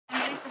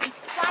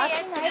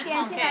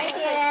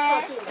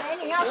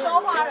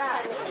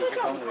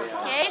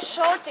Okay,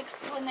 short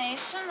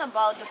explanation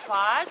about the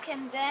park,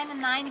 and then at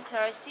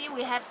 9:30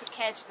 we have to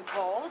catch the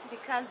boat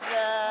because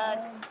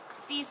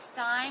this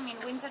time in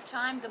winter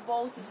time the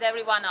boat is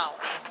every 1 hour.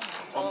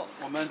 So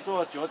我们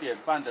坐9点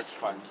半的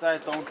船，在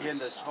冬天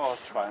的时候，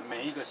船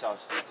每1个小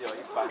时只有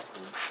1班。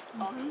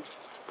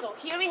So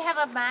here we have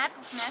a map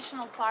of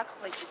National Park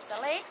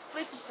Plitvice Lakes.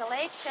 Plitvice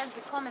Lakes has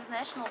become as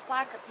National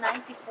Park at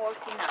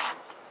 1949.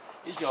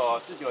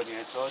 1949年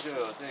的时候就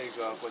有这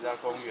个国家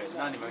公园，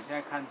那你们现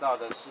在看到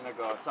的是那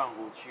个上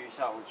湖区、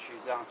下湖区，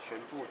这样全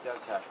部加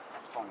起来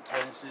统称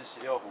是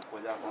16湖国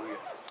家公园。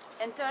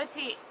And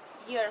 30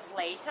 years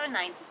later,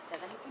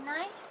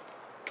 1979,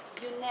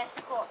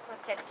 UNESCO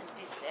protected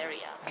this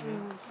area.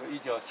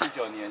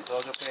 1979年的时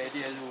候就被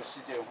列入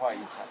世界文化遗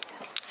产。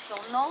So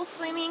no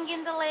swimming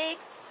in the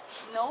lakes,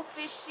 no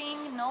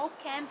fishing, no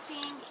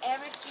camping.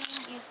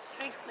 Everything is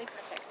strictly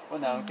protected. 不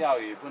能钓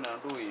鱼，不能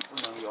露营，不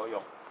能游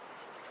泳，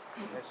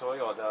因为所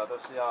有的都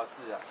是要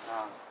自然，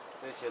那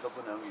这些都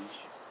不能允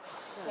许。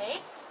Okay,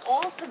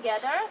 all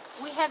together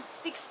we have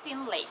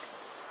 16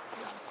 lakes.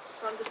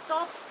 From the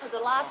top to the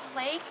last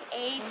lake,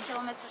 8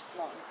 kilometers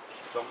long.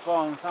 总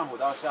共上湖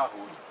到下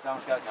湖，这样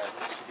加起来是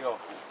16湖，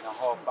然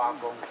后8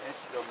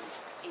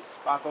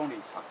公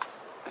里长。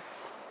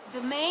The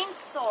main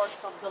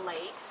source of the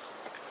lakes,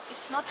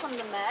 it's not on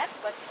the map,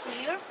 but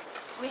here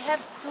we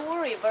have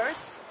 2 rivers,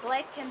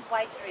 Black and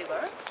White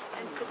River,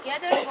 and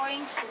together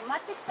going to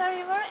Matica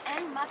River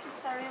and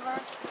Matica River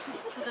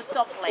to the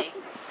top lake.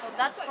 So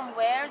that's from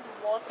where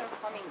the water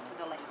coming to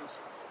the lakes.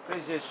 这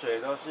些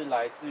水都是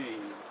来自于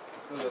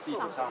这个地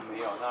图上没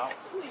有，那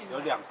有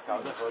2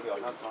条的河流，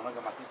那从那个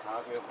马蒂卡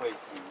那边汇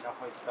集，那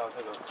汇集到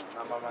这个湖，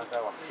那慢慢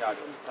再往下流，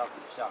下湖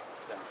下湖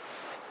这样。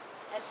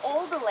And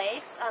all the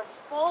lakes are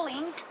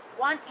falling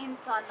one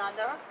into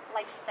another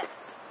like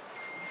steps.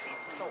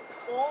 So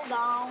fall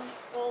down,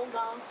 fall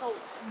down. So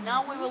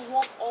now we will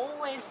walk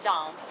always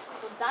down.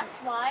 So that's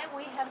why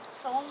we have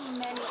so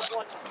many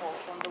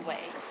waterfalls on the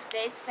way.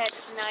 They said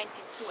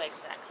 92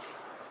 exactly.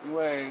 因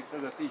为这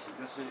个地形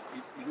就是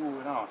一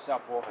路那种下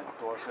坡很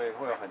多，所以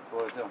会有很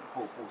多的这种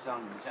瀑布，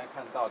像你们现在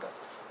看到的，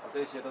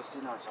这些都是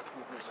那种小瀑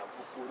布、小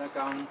瀑布。那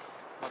刚刚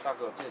大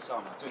哥有介绍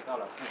嘛，最大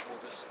的瀑布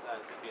就是在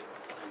这边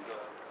有一个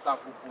大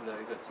瀑布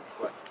的一个景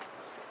观。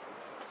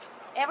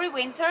Every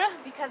winter,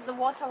 because the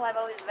water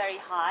level is very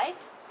high,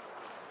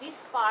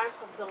 this part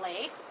of the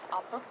lakes,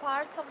 upper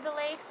part of the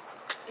lakes,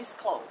 is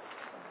closed.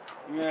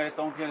 因为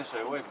冬天的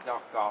水位比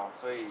较高，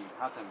所以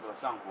它整个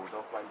上湖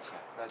都关起来，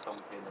在冬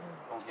天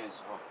的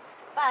时候。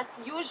But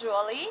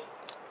usually,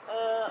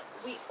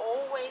 we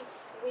always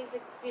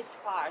visit this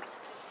part.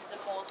 This is the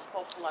most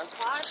popular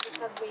part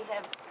because we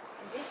have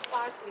in this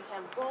part we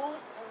have boat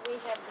and we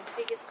have the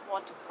biggest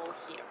waterfall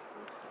here.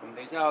 我们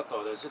等一下要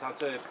走的是它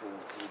最普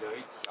及的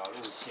一条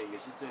路线，也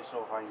是最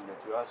受欢迎的。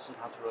主要是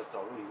它除了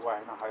走路以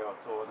外，那还有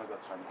坐那个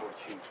船过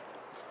去。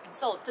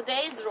So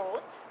today's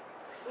route,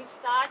 we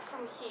start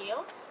from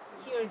here.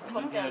 Here is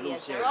Hotel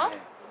Yezero,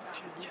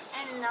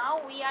 and now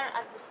we are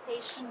at the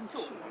station 2.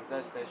 我们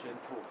在 Station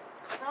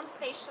 2。From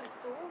Station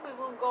 2, we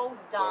will go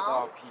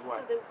down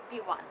to the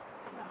P1.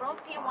 From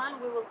P1,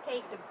 we will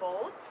take the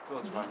boat.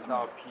 坐船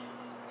到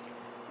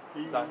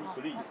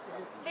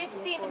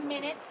P3。15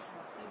 minutes,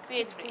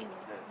 P3.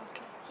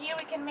 Here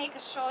we can make a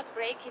short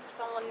break if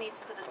someone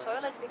needs to the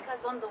toilet,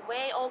 because on the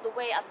way, all the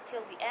way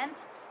until the end,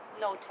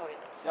 no toilet.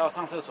 要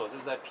上厕所就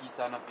是在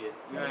P3 那边，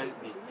因为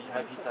你离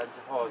开 P3 之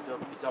后就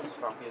比较不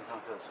方便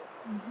上厕所。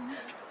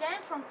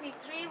Then from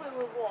P3 we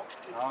will walk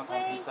this way. 然后从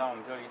P3 我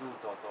们就一路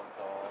走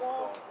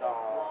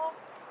到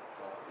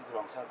一直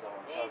往下走，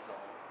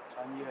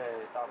穿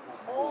越大瀑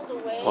布。All the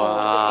way to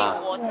the big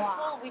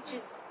waterfall, which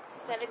is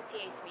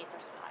 78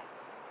 meters high.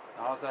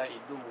 然后再一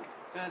路，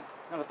就是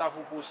那个大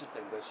瀑布是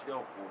整个16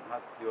湖它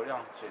水流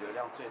量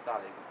最大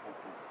的一个瀑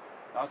布。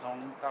然后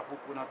从大瀑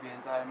布那边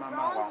再慢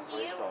慢往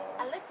回走，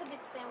 a little bit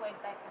same way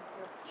back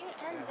until here,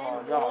 and 最后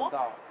then 绕 walk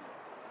到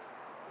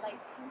like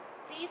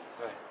this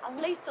a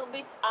little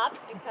bit up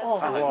because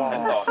很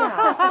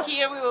陡。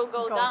 here we will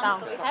go down,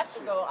 so we have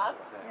to go up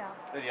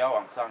这里要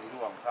往上，一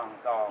路往上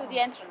到 to the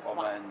entrance 我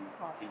one. 们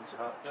停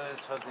车，就是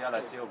车子要来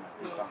接我们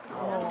的地方。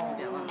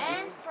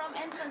And from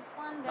entrance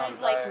one, there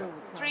is like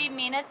 3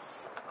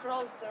 minutes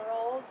across the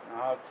road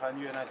然后穿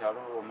越那条路，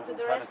我们 to 午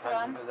the 餐的餐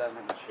restaurant. 厅就在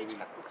那个区域。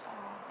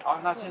好，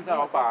那现在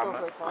我把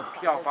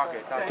票发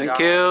给大家。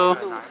 Thank you。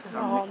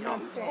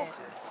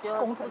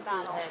公尺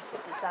大不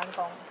止3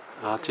公。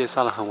好，介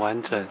绍的很完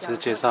整，这是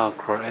介绍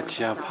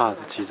Croatia Park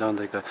其中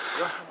的一个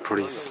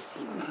Plitvice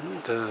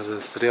的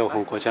16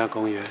湖国家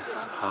公园。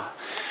好，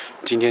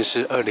今天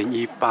是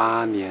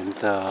2018年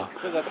的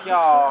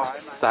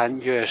3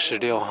月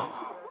16号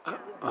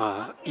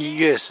，1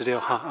月16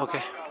号。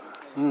OK，